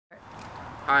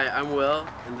Hi, I'm Will,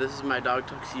 and this is my dog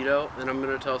Tuxedo, and I'm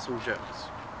going to tell some jokes.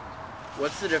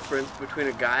 What's the difference between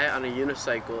a guy on a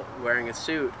unicycle wearing a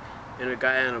suit and a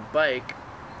guy on a bike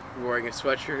wearing a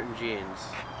sweatshirt and jeans?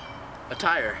 A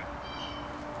tire.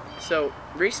 So,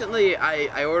 recently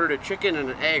I ordered a chicken and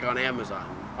an egg on Amazon.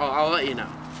 I'll let you know.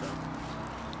 So,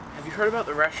 have you heard about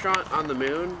the restaurant on the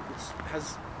moon? It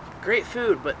has great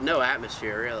food, but no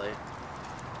atmosphere, really.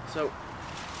 So,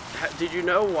 did you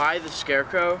know why the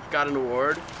Scarecrow got an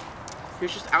award? He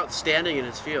was just outstanding in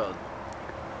his field.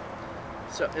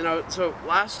 So,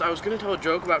 last I was going to tell a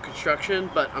joke about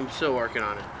construction, but I'm still working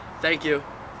on it. Thank you.